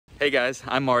Hey guys,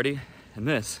 I'm Marty, and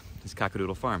this is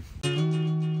Kakadoodle Farm.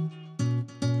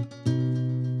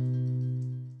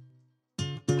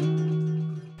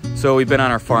 So we've been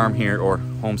on our farm here, or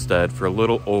homestead, for a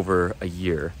little over a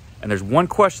year. And there's one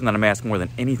question that I'm asking more than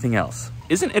anything else.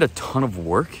 Isn't it a ton of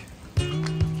work?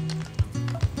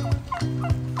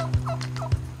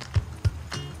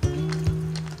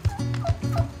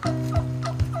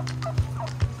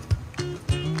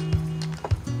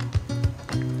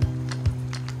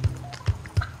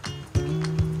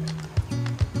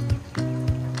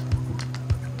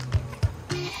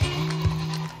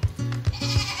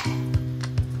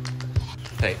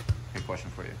 Hey, a question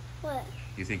for you. What?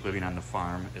 Do you think living on the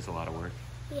farm is a lot of work?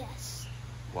 Yes.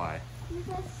 Why?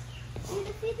 Because you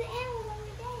feed the animals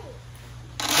every day.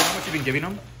 Is that how much you've been giving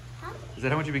them? Huh? Is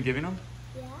that how much you've been giving them?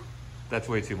 Yeah. That's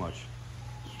way too much.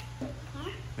 Huh?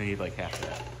 They need like half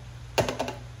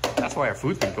that. That's why our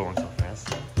food's been going so fast.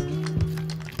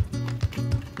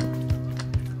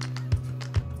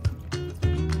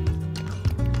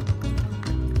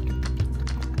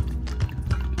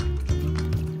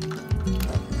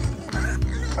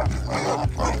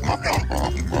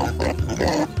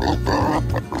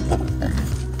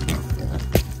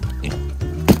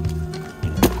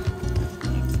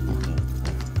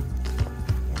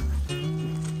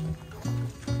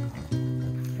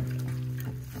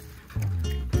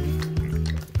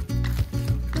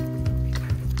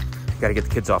 Gotta get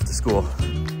the kids off to school.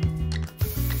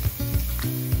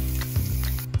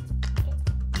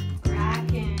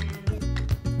 Bracken.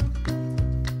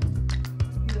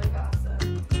 You look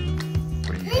awesome.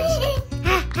 What are you guys?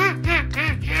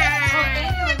 Oh,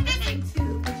 and you're missing too,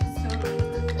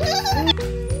 which is so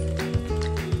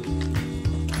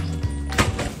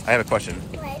I have a question.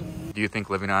 What? Do you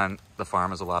think living on the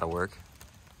farm is a lot of work?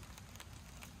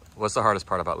 What's the hardest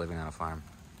part about living on a farm?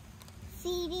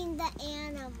 Feeding the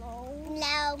animals.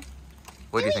 No.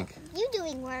 What do you think? You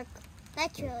doing work.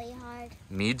 That's really hard.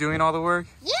 Me doing all the work?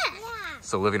 Yeah.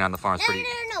 So living on the farm is pretty...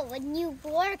 No. When you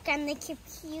work on the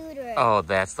computer. Oh,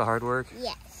 that's the hard work?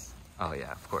 Yes. Oh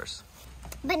yeah, of course.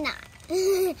 But not.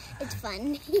 It's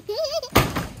fun.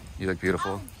 You look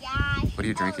beautiful. Oh, yeah. What are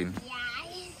you drinking? Oh,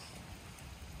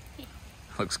 yeah.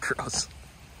 Looks gross.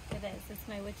 It is. It's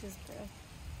my witch's brew.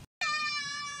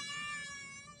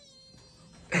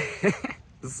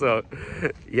 So,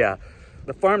 yeah,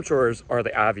 the farm chores are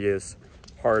the obvious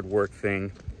hard work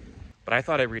thing, but I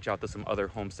thought I'd reach out to some other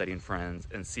homesteading friends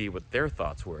and see what their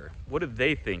thoughts were. What do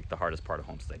they think the hardest part of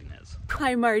homesteading is?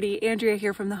 Hi Marty, Andrea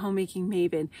here from the Homemaking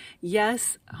Maven.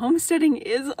 Yes, homesteading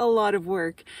is a lot of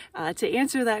work. To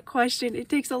answer that question, it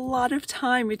takes a lot of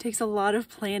time, it takes a lot of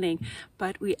planning,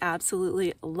 but we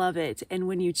absolutely love it. And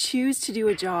when you choose to do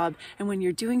a job and when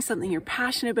you're doing something you're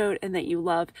passionate about and that you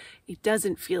love, it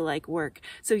doesn't feel like work.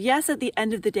 So yes, at the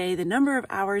end of the day, the number of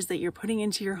hours that you're putting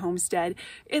into your homestead,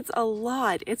 it's a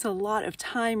lot. It's a lot of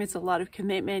time, it's a lot of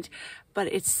commitment, but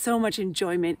it's so much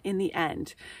enjoyment in the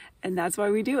end. And that's why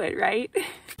we do it, right?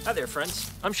 Hi there, friends.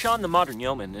 I'm Sean the Modern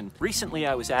Yeoman, and recently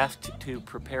I was asked to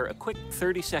prepare a quick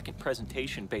 30-second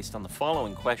presentation based on the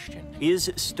following question.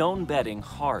 Is stone bedding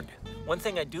hard? One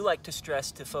thing I do like to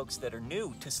stress to folks that are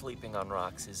new to sleeping on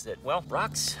rocks is that, well,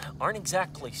 rocks aren't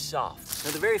exactly soft.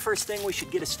 Now, the very first thing we should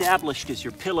get established is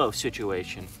your pillow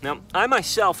situation. Now, I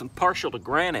myself am partial to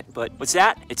granite, but what's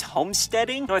that? It's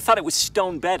homesteading? No, I thought it was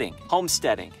stone bedding.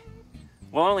 Homesteading.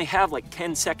 Well, I only have like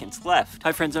 10 seconds left.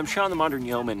 Hi friends, I'm Sean the Modern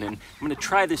Yeoman, and I'm gonna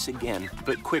try this again,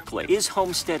 but quickly. Is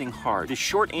homesteading hard? The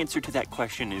short answer to that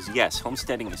question is yes,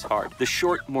 homesteading is hard. The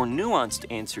short, more nuanced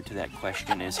answer to that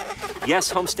question is yes,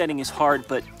 homesteading is hard,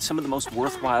 but some of the most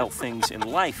worthwhile things in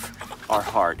life are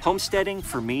hard. Homesteading,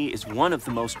 for me, is one of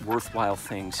the most worthwhile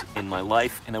things in my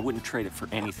life, and I wouldn't trade it for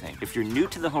anything. If you're new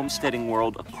to the homesteading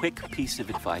world, a quick piece of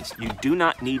advice. You do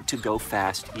not need to go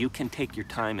fast. You can take your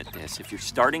time at this. If you're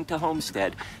starting to homestead,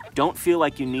 don't feel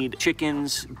like you need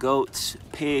chickens, goats,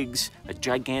 pigs, a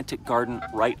gigantic garden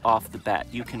right off the bat.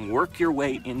 You can work your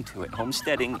way into it.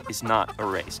 Homesteading is not a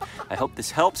race. I hope this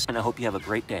helps, and I hope you have a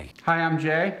great day. Hi, I'm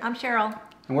Jay, I'm Cheryl.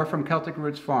 and we're from Celtic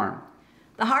Roots Farm.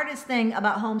 The hardest thing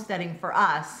about homesteading for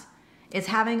us is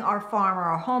having our farm or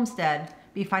our homestead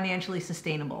be financially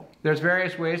sustainable. There's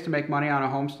various ways to make money on a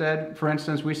homestead. For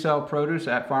instance, we sell produce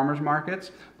at farmers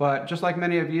markets, but just like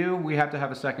many of you, we have to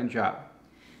have a second job.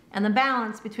 And the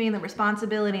balance between the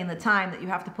responsibility and the time that you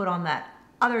have to put on that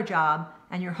other job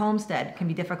and your homestead can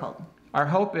be difficult. Our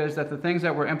hope is that the things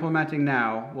that we're implementing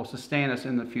now will sustain us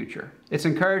in the future. It's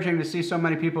encouraging to see so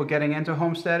many people getting into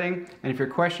homesteading, and if you're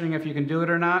questioning if you can do it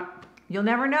or not, You'll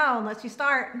never know unless you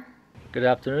start. Good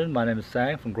afternoon, my name is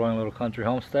Sang from Growing Little Country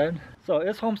Homestead. So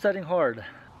is homesteading hard?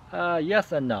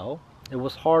 Yes and no. It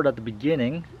was hard at the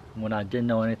beginning when I didn't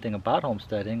know anything about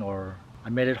homesteading, or I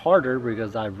made it harder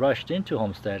because I rushed into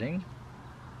homesteading.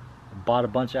 I bought a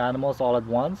bunch of animals all at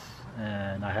once,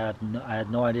 and I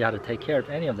had no idea how to take care of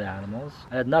any of the animals.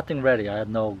 I had nothing ready. I had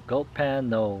no goat pen,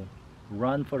 no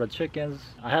run for the chickens.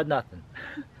 I had nothing.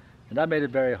 And that made it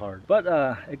very hard. But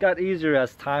it got easier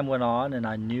as time went on, and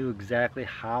I knew exactly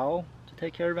how to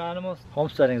take care of animals.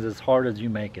 Homesteading is as hard as you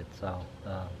make it, so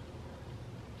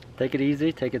take it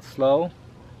easy, take it slow,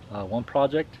 one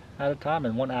project at a time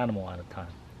and one animal at a time.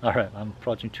 All right, I'm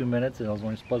approaching 2 minutes, and it was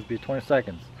only supposed to be 20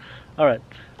 seconds. All right,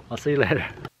 I'll see you later.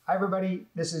 Hi everybody,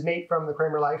 this is Nate from The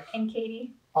Kramer Life. And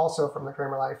Katie. Also from The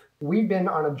Kramer Life. We've been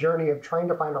on a journey of trying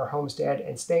to find our homestead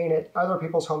and staying at other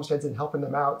people's homesteads and helping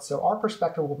them out, so our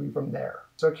perspective will be from there.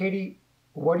 So Katie,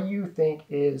 what do you think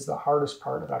is the hardest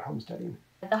part about homesteading?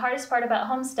 The hardest part about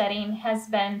homesteading has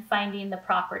been finding the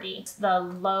property. The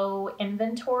low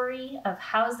inventory of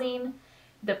housing,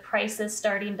 the prices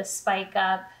starting to spike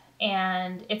up,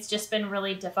 and it's just been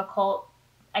really difficult.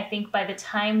 I think by the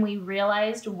time we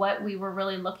realized what we were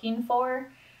really looking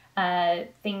for,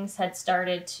 things had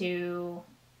started to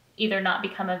either not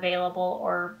become available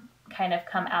or kind of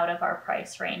come out of our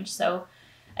price range. So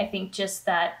I think just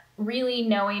that really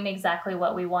knowing exactly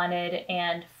what we wanted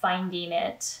and finding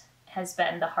it has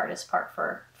been the hardest part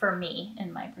for me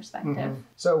in my perspective. Mm-hmm.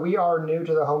 So we are new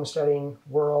to the homesteading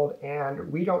world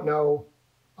and we don't know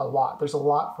a lot. There's a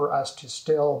lot for us to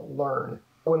still learn.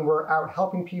 When we're out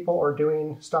helping people or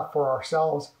doing stuff for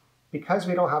ourselves, because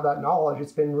we don't have that knowledge,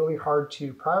 it's been really hard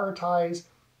to prioritize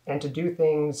and to do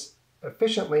things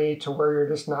efficiently to where you're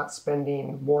just not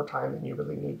spending more time than you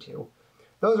really need to.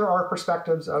 Those are our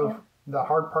perspectives of the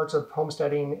hard parts of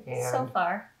homesteading. And so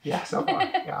far. Yeah, so far.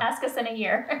 Yeah. Ask us in a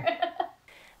year.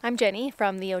 I'm Jenny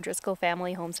from the O'Driscoll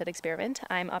Family Homestead Experiment.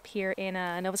 I'm up here in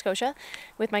Nova Scotia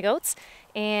with my goats.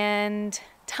 And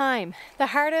time. The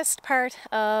hardest part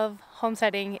of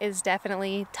homesteading is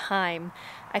definitely time.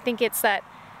 I think it's that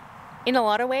in a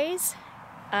lot of ways,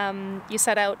 you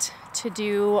set out to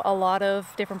do a lot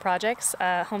of different projects.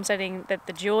 Homesteading, that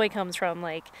the joy comes from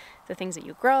like the things that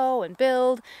you grow and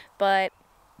build, but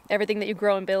everything that you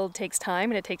grow and build takes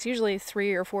time, and it takes usually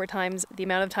 3 or 4 times the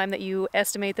amount of time that you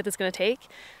estimate that it's going to take.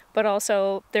 But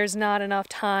also there's not enough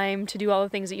time to do all the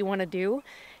things that you want to do,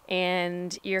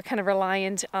 and you're kind of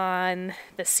reliant on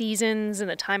the seasons and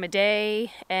the time of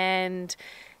day. And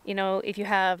you know, if you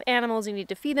have animals, you need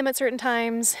to feed them at certain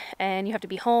times and you have to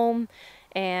be home.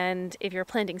 And if you're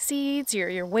planting seeds,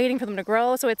 you're waiting for them to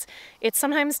grow. So it's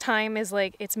sometimes time is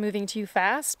like it's moving too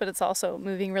fast, but it's also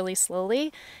moving really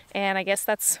slowly. And I guess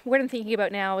that's what I'm thinking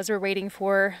about now as we're waiting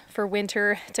for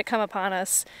winter to come upon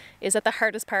us, is that the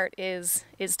hardest part is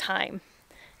time.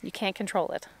 You can't control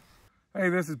it. Hey,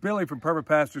 this is Billy from Purple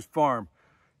Pastures Farm.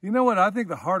 You know what? I think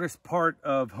the hardest part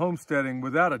of homesteading,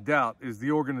 without a doubt, is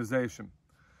the organization.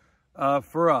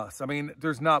 For us, I mean,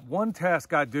 there's not one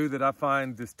task I do that I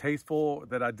find distasteful,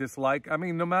 that I dislike. I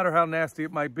mean, no matter how nasty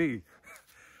it might be.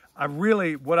 I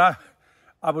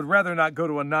would rather not go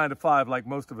to a 9-to-5 like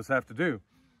most of us have to do.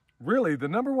 Really, the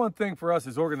number one thing for us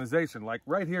is organization. Like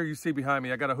right here, you see behind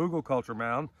me, I got a hugelkultur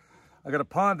mound. I got a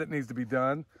pond that needs to be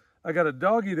done. I got a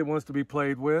doggy that wants to be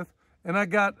played with. And I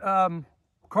got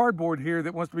cardboard here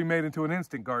that wants to be made into an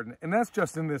instant garden. And that's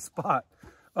just in this spot.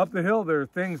 Up the hill, there are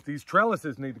things, these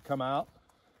trellises need to come out.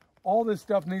 All this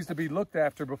stuff needs to be looked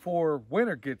after before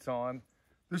winter gets on.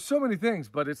 There's so many things,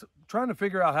 but it's trying to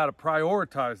figure out how to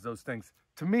prioritize those things.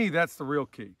 To me, that's the real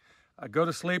key. I go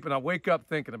to sleep and I wake up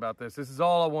thinking about this. This is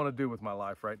all I want to do with my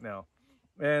life right now.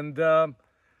 And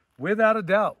without a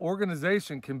doubt,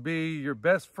 organization can be your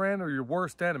best friend or your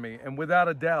worst enemy. And without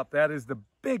a doubt, that is the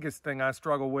biggest thing I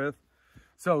struggle with.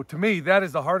 So to me, that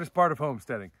is the hardest part of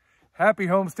homesteading. Happy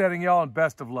homesteading, y'all, and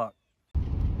best of luck.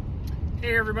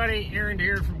 Hey everybody, Aaron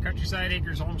here from Countryside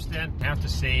Acres Homestead. I have to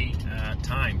say,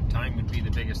 time would be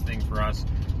the biggest thing for us.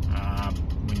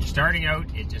 When you're starting out,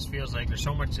 it just feels like there's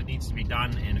so much that needs to be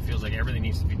done, and it feels like everything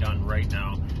needs to be done right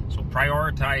now. So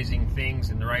prioritizing things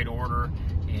in the right order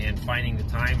and finding the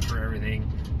time for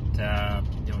everything to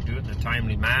do it in a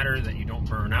timely manner that you don't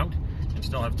burn out, and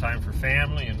still have time for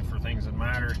family and for things that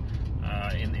matter.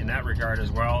 In that regard,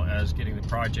 as well as getting the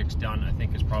projects done, I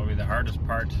think is probably the hardest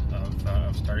part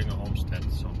of starting a homestead.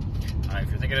 So if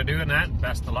you're thinking of doing that,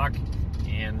 best of luck.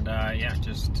 And yeah,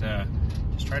 just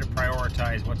try to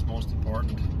prioritize what's most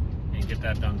important and get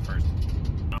that done first.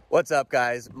 What's up,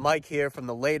 guys? Mike here from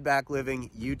the Laid Back Living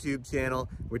YouTube channel.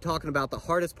 We're talking about the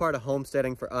hardest part of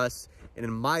homesteading for us, and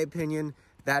in my opinion,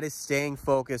 that is staying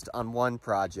focused on one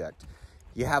project.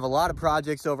 You have a lot of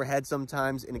projects overhead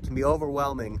sometimes, and it can be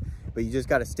overwhelming, but you just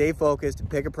got to stay focused,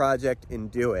 pick a project,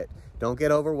 and do it. Don't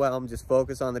get overwhelmed, just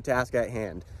focus on the task at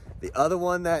hand. The other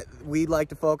one that we'd like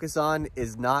to focus on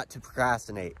is not to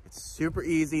procrastinate. It's super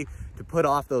easy to put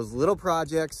off those little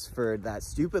projects for that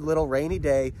stupid little rainy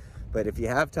day, but if you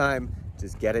have time,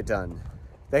 just get it done.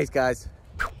 Thanks, guys.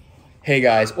 Hey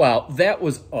guys, wow, that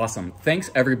was awesome.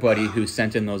 Thanks everybody who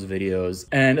sent in those videos,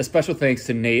 and a special thanks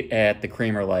to Nate at The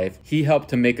Kramer Life. He helped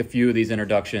to make a few of these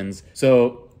introductions,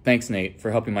 so thanks Nate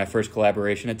for helping my first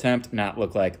collaboration attempt not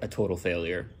look like a total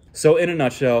failure. So in a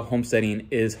nutshell, homesteading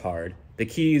is hard. The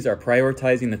keys are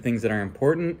prioritizing the things that are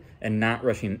important and not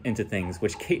rushing into things,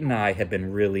 which Kate and I have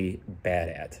been really bad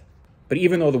at. But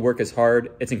even though the work is hard,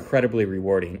 it's incredibly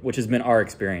rewarding, which has been our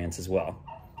experience as well.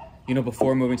 You know,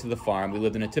 before moving to the farm, we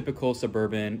lived in a typical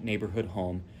suburban neighborhood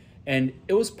home, and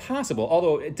it was possible,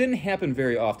 although it didn't happen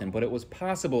very often, but it was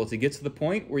possible to get to the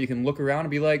point where you can look around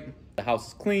and be like, the house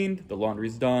is cleaned, the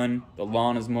laundry's done, the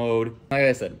lawn is mowed. Like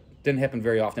I said, it didn't happen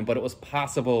very often, but it was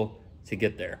possible to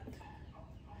get there.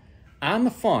 On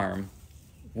the farm,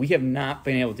 we have not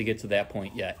been able to get to that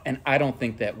point yet, and I don't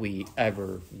think that we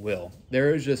ever will.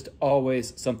 There is just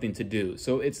always something to do.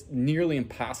 So it's nearly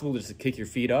impossible just to kick your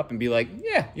feet up and be like,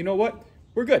 yeah, you know what?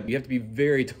 We're good. You have to be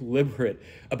very deliberate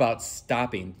about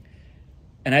stopping.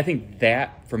 And I think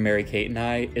that, for Mary Kate and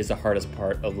I, is the hardest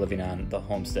part of living on the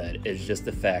homestead, is just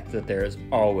the fact that there is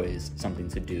always something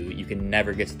to do. You can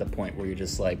never get to the point where you're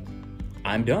just like,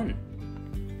 I'm done.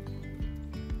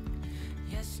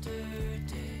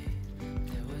 Yesterday,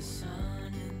 there was sun.